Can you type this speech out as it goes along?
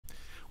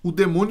o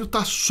demônio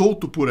está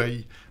solto por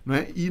aí,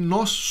 né? E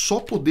nós só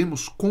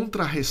podemos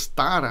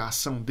contrarrestar a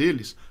ação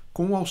deles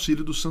com o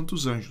auxílio dos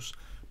santos anjos.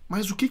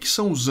 Mas o que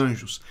são os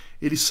anjos?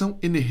 Eles são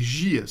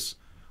energias.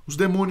 Os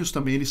demônios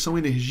também, eles são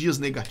energias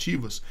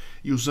negativas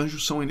e os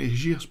anjos são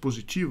energias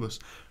positivas.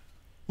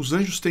 Os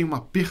anjos têm uma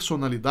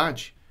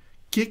personalidade.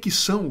 O que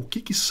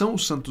são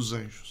os santos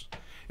anjos?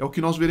 É o que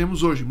nós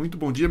veremos hoje. Muito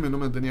bom dia, meu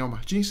nome é Daniel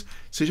Martins.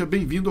 Seja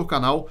bem-vindo ao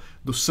canal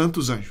dos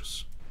Santos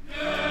Anjos.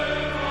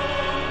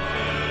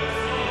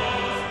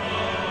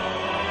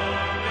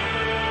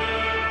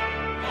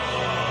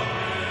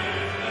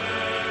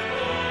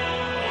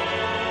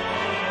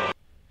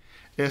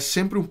 É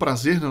sempre um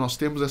prazer, né? Nós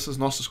temos essas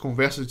nossas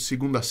conversas de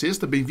segunda a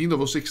sexta. Bem-vindo a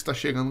você que está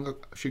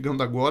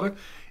chegando agora.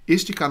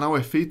 Este canal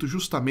é feito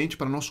justamente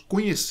para nós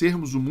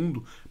conhecermos o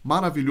mundo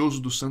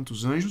maravilhoso dos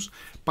santos anjos,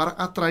 para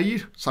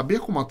atrair, saber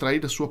como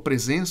atrair a sua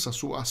presença, a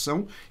sua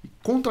ação e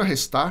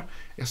contrarrestar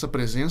essa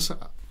presença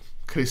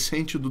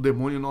crescente do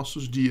demônio em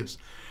nossos dias.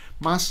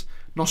 Mas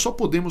nós só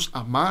podemos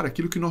amar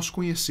aquilo que nós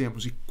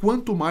conhecemos. E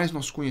quanto mais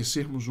nós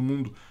conhecermos o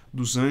mundo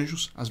dos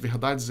anjos, as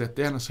verdades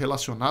eternas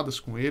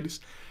relacionadas com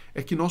eles,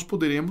 é que nós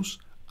poderemos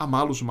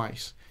amá-los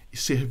mais e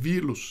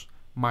servi-los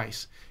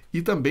mais e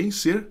também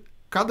ser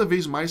cada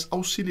vez mais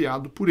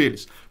auxiliado por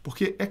eles.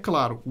 Porque, é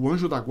claro, o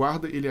anjo da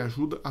guarda, ele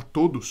ajuda a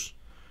todos.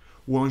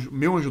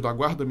 Meu anjo da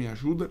guarda me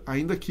ajuda,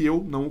 ainda que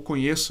eu não o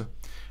conheça,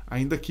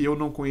 ainda que eu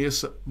não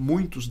conheça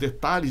muitos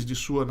detalhes de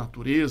sua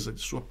natureza,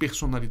 de sua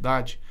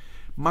personalidade.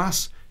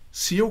 Mas,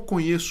 se eu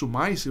conheço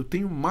mais, eu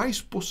tenho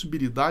mais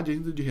possibilidade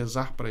ainda de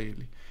rezar para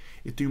ele.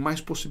 Eu tenho mais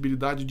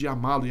possibilidade de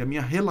amá-lo e a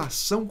minha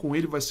relação com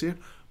ele vai ser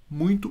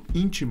muito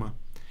íntima.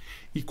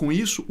 E com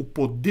isso, o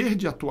poder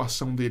de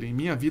atuação dele em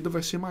minha vida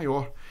vai ser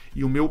maior.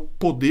 E o meu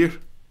poder,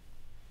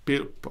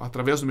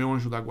 através do meu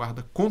anjo da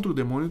guarda, contra o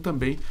demônio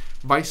também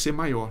vai ser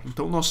maior.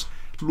 Então nós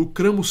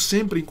lucramos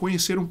sempre em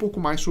conhecer um pouco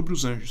mais sobre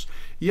os anjos.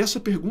 E essa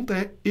pergunta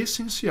é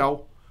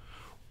essencial.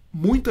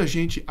 Muita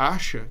gente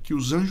acha que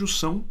os anjos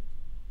são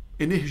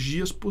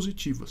energias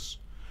positivas.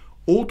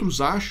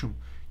 Outros acham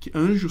que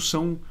anjos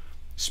são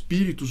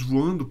espíritos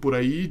voando por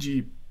aí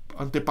de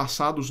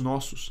antepassados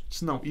nossos.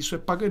 Não, isso é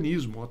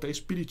paganismo, ou até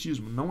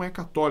espiritismo, não é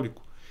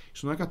católico.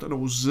 Isso não é católico.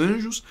 Não, os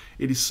anjos,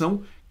 eles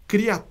são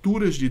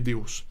criaturas de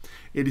Deus.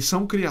 Eles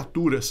são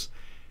criaturas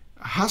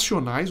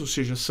racionais, ou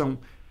seja, são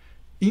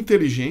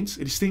inteligentes,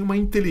 eles têm uma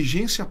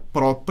inteligência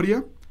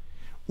própria,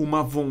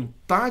 uma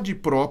vontade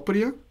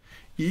própria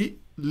e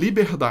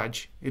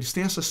liberdade. Eles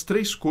têm essas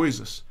três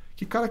coisas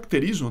que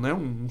caracterizam, né,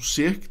 um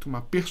ser que tem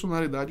uma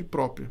personalidade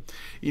própria.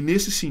 E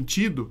nesse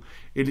sentido,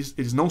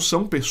 eles não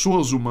são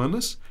pessoas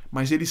humanas,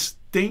 mas eles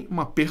têm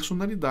uma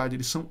personalidade,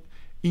 eles são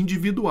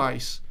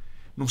individuais.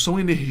 Não são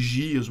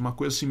energias, uma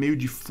coisa assim meio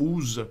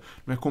difusa,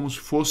 não é como se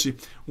fosse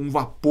um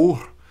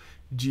vapor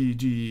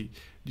de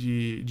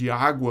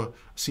água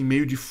assim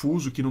meio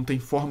difuso, que não tem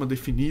forma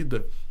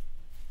definida.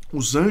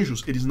 Os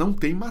anjos, eles não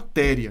têm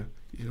matéria,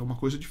 é uma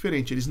coisa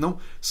diferente. Eles não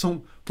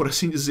são, por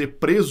assim dizer,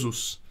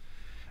 presos.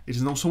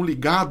 Eles não são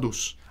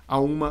ligados a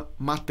uma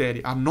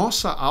matéria. A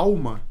nossa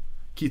alma,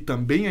 que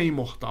também é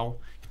imortal,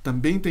 que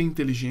também tem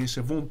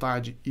inteligência,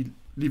 vontade e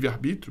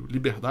livre-arbítrio,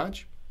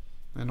 liberdade,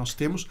 né? Nós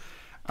temos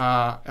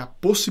a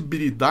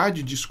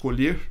possibilidade de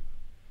escolher.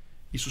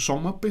 Isso só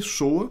uma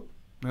pessoa,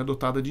 né,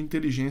 dotada de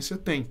inteligência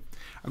tem.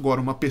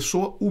 Agora, uma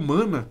pessoa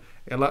humana,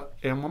 ela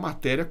é uma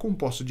matéria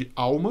composta de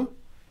alma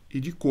e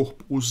de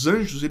corpo. Os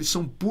anjos, eles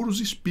são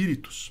puros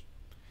espíritos.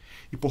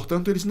 E,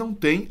 portanto, eles não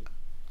têm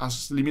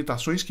as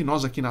limitações que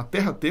nós aqui na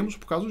Terra temos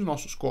por causa dos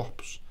nossos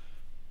corpos.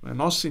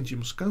 Nós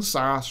sentimos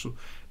cansaço,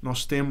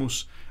 nós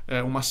temos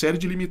uma série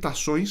de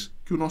limitações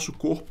que o nosso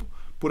corpo,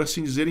 por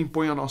assim dizer,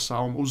 impõe à nossa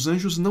alma. Os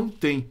anjos não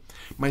têm,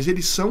 mas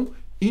eles são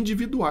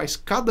individuais.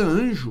 Cada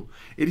anjo,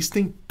 eles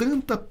têm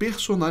tanta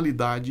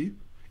personalidade,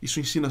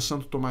 isso ensina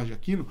Santo Tomás de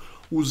Aquino,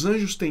 os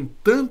anjos têm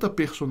tanta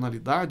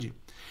personalidade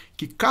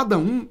que cada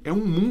um é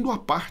um mundo à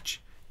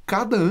parte.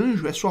 Cada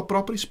anjo é sua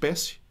própria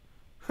espécie.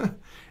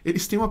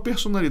 Eles têm uma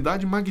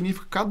personalidade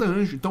magnífica, cada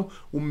anjo. Então,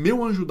 o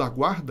meu anjo da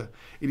guarda,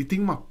 ele tem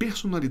uma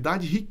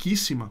personalidade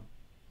riquíssima.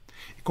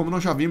 E como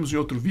nós já vimos em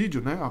outro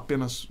vídeo, né,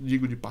 apenas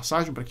digo de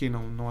passagem para quem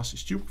não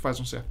assistiu, que faz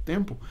um certo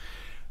tempo,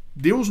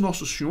 Deus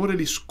Nosso Senhor,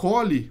 ele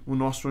escolhe o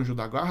nosso anjo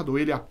da guarda, ou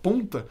ele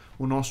aponta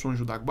o nosso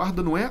anjo da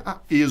guarda, não é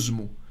a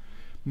esmo.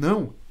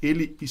 Não,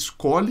 ele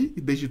escolhe, e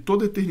desde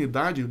toda a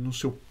eternidade, no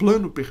seu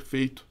plano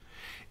perfeito,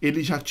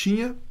 ele já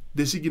tinha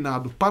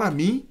designado para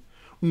mim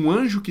um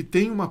anjo que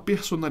tem uma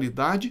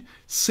personalidade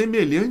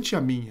semelhante à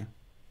minha,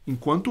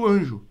 enquanto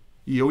anjo,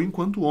 e eu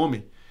enquanto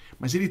homem.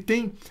 Mas ele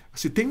tem,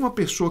 se tem uma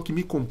pessoa que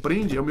me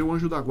compreende, é o meu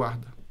anjo da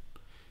guarda.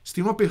 Se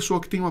tem uma pessoa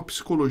que tem uma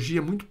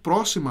psicologia muito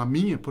próxima à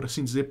minha, por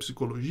assim dizer,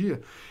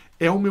 psicologia,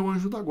 é o meu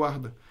anjo da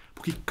guarda.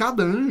 Porque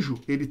cada anjo,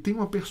 ele tem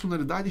uma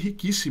personalidade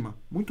riquíssima,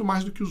 muito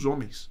mais do que os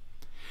homens.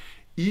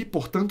 E,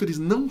 portanto, eles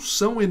não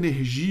são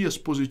energias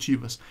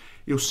positivas.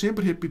 Eu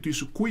sempre repito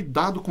isso,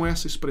 cuidado com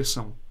essa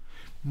expressão.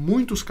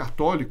 Muitos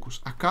católicos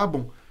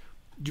acabam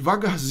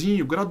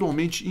devagarzinho,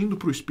 gradualmente indo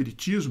para o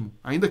espiritismo,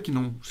 ainda que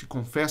não se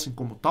confessem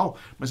como tal,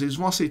 mas eles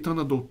vão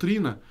aceitando a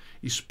doutrina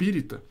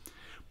espírita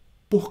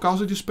por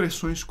causa de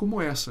expressões como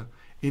essa.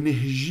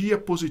 Energia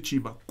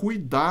positiva.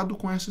 Cuidado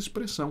com essa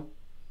expressão.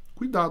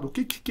 Cuidado. O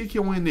que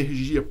é uma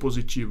energia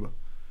positiva?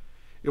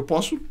 Eu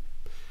posso,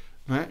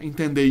 né,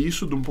 entender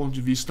isso de um ponto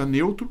de vista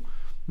neutro,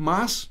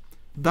 mas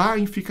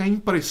fica a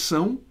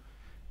impressão,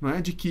 não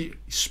é, de que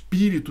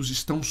espíritos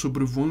estão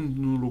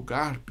sobrevoando no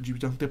lugar de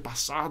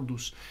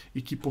antepassados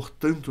e que,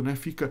 portanto, né,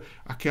 fica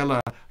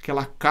aquela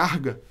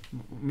carga.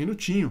 Um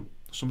minutinho,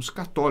 nós somos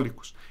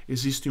católicos.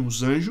 Existem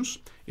os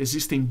anjos,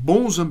 existem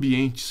bons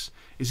ambientes,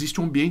 existe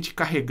um ambiente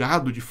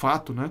carregado, de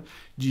fato, né,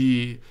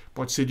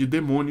 pode ser de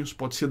demônios,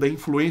 pode ser da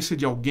influência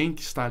de alguém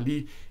que está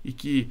ali e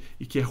que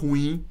é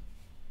ruim,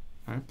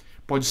 né?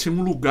 Pode ser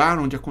um lugar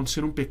onde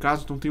aconteceram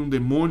pecados, então tem um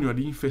demônio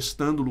ali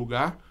infestando o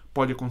lugar.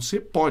 Pode acontecer?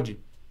 Pode.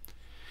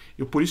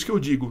 Por isso que eu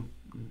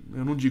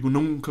não digo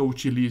nunca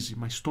utilize,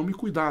 mas tome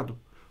cuidado.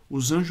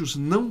 Os anjos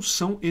não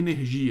são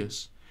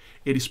energias.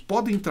 Eles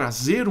podem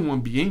trazer um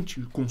ambiente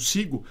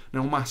consigo, né,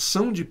 uma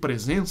ação de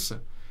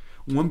presença,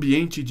 um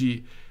ambiente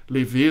de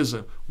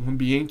leveza, um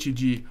ambiente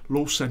de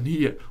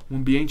louçania, um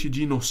ambiente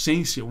de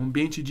inocência, um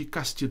ambiente de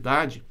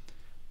castidade.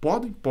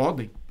 Podem.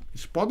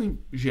 Eles podem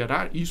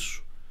gerar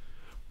isso.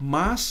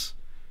 Mas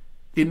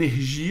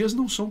energias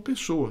não são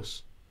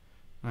pessoas,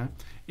 né?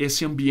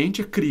 Esse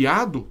ambiente é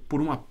criado por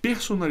uma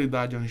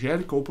personalidade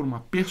angélica ou por uma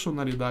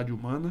personalidade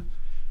humana.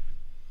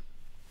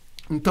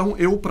 Então,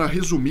 para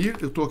resumir,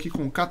 eu estou aqui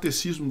com o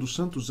Catecismo dos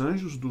Santos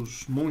Anjos,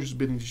 dos monges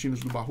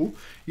beneditinos do Barru,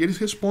 e eles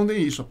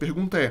respondem isso. A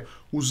pergunta é: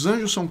 os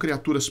anjos são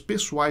criaturas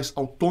pessoais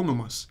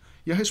autônomas?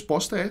 E a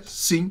resposta é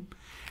sim.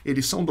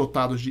 Eles são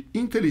dotados de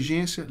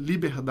inteligência,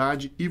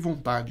 liberdade e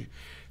vontade.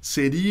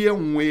 Seria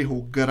um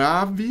erro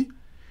grave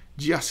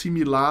de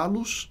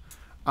assimilá-los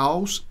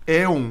aos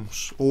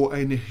éons, ou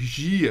a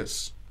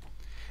energias,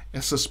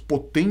 essas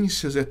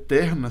potências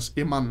eternas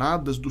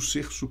emanadas do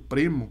Ser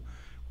Supremo,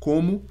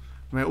 como,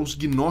 né, os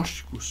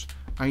gnósticos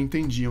a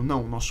entendiam.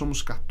 Não, nós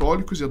somos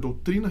católicos e a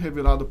doutrina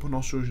revelada por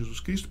nosso Senhor Jesus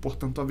Cristo,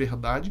 portanto a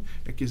verdade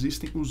é que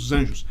existem os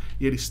anjos,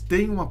 e eles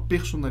têm uma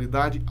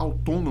personalidade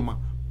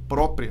autônoma,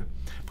 própria.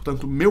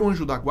 Portanto, o meu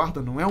anjo da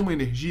guarda não é uma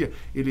energia,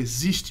 ele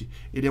existe,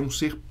 ele é um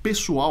ser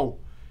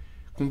pessoal,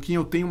 com quem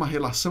eu tenho uma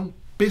relação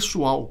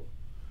pessoal,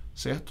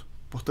 certo?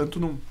 Portanto,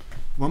 não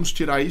vamos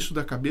tirar isso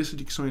da cabeça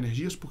de que são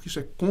energias, porque isso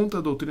é contra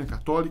a doutrina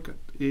católica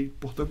e,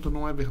 portanto,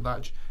 não é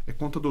verdade. É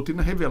contra a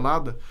doutrina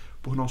revelada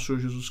por nosso Senhor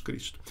Jesus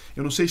Cristo.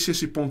 Eu não sei se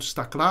esse ponto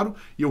está claro,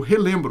 e eu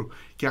relembro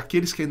que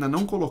aqueles que ainda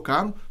não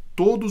colocaram,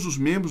 todos os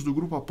membros do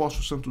Grupo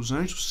Apóstolos Santos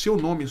Anjos, seu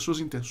nome e suas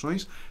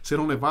intenções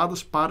serão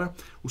levadas para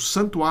o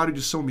Santuário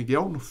de São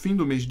Miguel no fim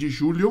do mês de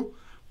julho.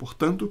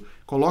 Portanto,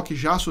 coloque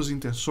já suas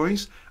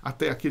intenções,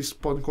 até aqueles que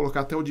podem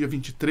colocar até o dia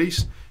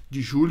 23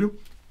 de julho,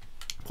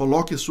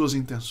 coloque as suas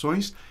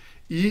intenções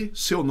e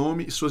seu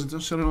nome e suas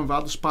intenções serão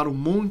levados para o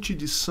Monte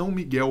de São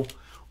Miguel,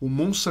 o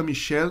Mont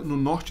Saint-Michel, no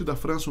norte da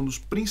França, um dos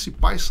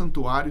principais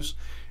santuários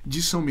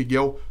de São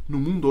Miguel no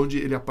mundo, onde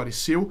ele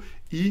apareceu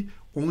e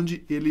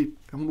onde ele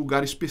é um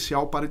lugar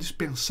especial para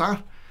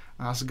dispensar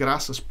as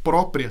graças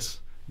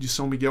próprias de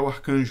São Miguel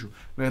Arcanjo.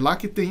 É lá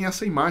que tem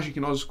essa imagem que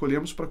nós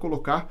escolhemos para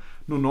colocar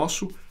no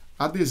nosso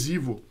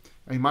adesivo.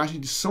 A imagem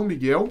de São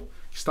Miguel,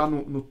 que está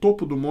no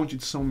topo do monte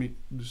de São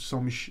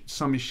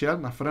Michel,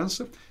 na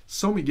França.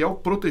 São Miguel,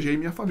 protegei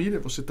minha família.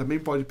 Você também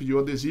pode pedir o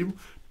adesivo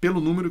pelo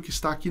número que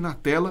está aqui na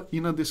tela e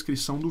na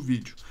descrição do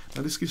vídeo.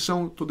 Na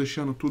descrição estou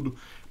deixando tudo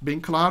bem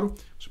claro.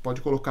 Você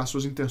pode colocar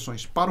suas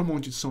intenções para o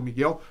Monte de São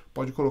Miguel,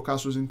 pode colocar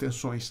suas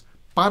intenções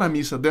para a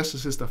missa desta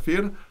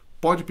sexta-feira,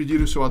 pode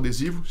pedir o seu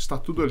adesivo, está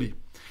tudo ali.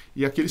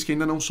 E aqueles que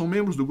ainda não são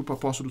membros do Grupo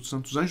Apóstolos dos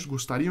Santos Anjos,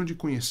 gostariam de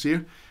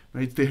conhecer,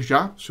 né, e ter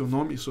já seu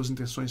nome e suas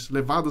intenções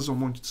levadas ao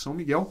Monte de São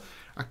Miguel,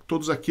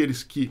 todos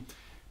aqueles que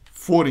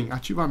forem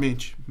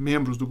ativamente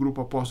membros do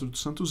Grupo Apóstolos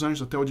dos Santos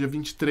Anjos até o dia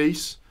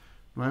 23,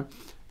 né,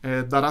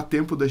 dará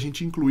tempo da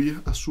gente incluir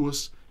as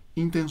suas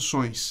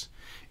intenções.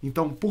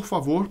 Então, por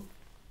favor,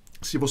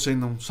 se você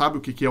não sabe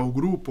o que é o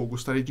grupo ou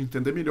gostaria de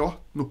entender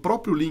melhor, no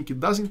próprio link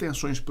das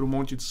intenções para o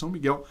Monte de São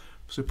Miguel,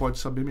 você pode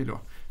saber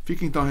melhor.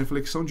 Fica então a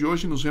reflexão de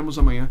hoje e nos vemos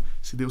amanhã,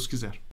 se Deus quiser.